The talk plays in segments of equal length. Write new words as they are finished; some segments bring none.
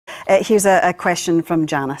Here's a question from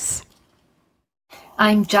Janice.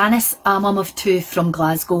 I'm Janice, a mum of 2 from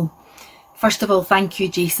Glasgow. First of all, thank you,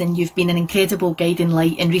 Jason. You've been an incredible guiding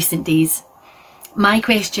light in recent days. My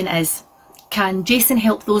question is, can Jason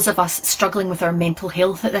help those of us struggling with our mental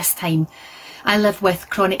health at this time? I live with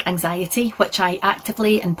chronic anxiety, which I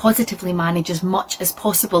actively and positively manage as much as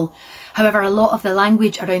possible. However, a lot of the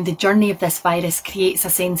language around the journey of this virus creates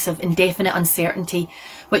a sense of indefinite uncertainty,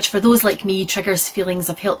 which for those like me triggers feelings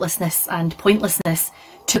of helplessness and pointlessness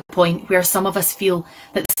to the point where some of us feel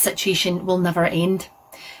that the situation will never end.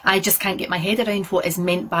 I just can't get my head around what is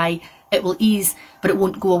meant by it will ease, but it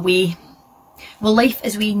won't go away. Will life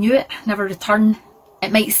as we knew it never return?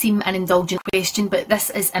 It might seem an indulgent question, but this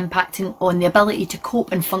is impacting on the ability to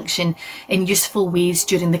cope and function in useful ways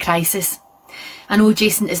during the crisis. I know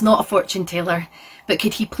Jason is not a fortune teller, but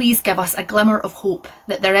could he please give us a glimmer of hope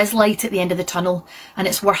that there is light at the end of the tunnel and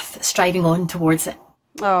it's worth striving on towards it?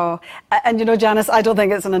 Oh, and you know, Janice, I don't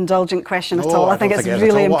think it's an indulgent question at all. I think it's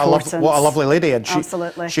really important. What a lovely lady. And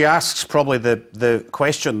absolutely. She asks probably the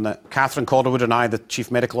question that Catherine Calderwood and I, the Chief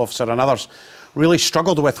Medical Officer, and others really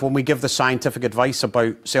struggled with when we give the scientific advice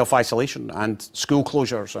about self-isolation and school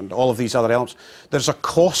closures and all of these other elements. There's a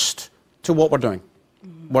cost to what we're doing.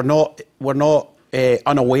 We're not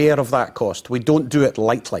unaware of that cost. We don't do it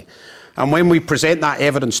lightly. And when we present that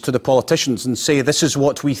evidence to the politicians and say, this is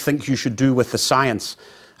what we think you should do with the science,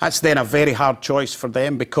 that's then a very hard choice for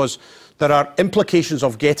them, because there are implications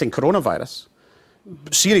of getting coronavirus,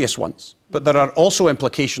 serious ones, but there are also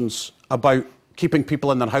implications about keeping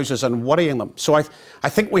people in their houses and worrying them. So I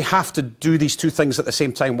think we have to do these two things at the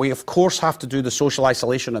same time. We, of course, have to do the social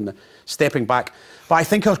isolation and the stepping back, but I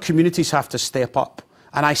think our communities have to step up.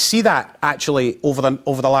 And I see that, actually, over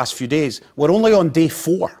the last few days. We're only on day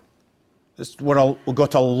 4. We've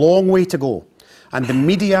got a long way to go. And the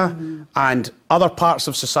media and other parts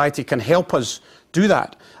of society can help us do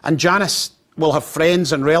that. And Janice will have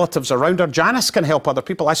friends and relatives around her. Janice can help other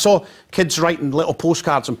people. I saw kids writing little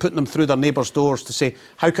postcards and putting them through their neighbours' doors to say,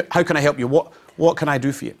 how can I help you? What can I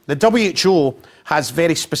do for you? The WHO has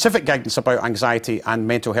very specific guidance about anxiety and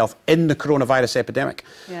mental health in the coronavirus epidemic.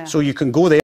 Yeah. So you can go there.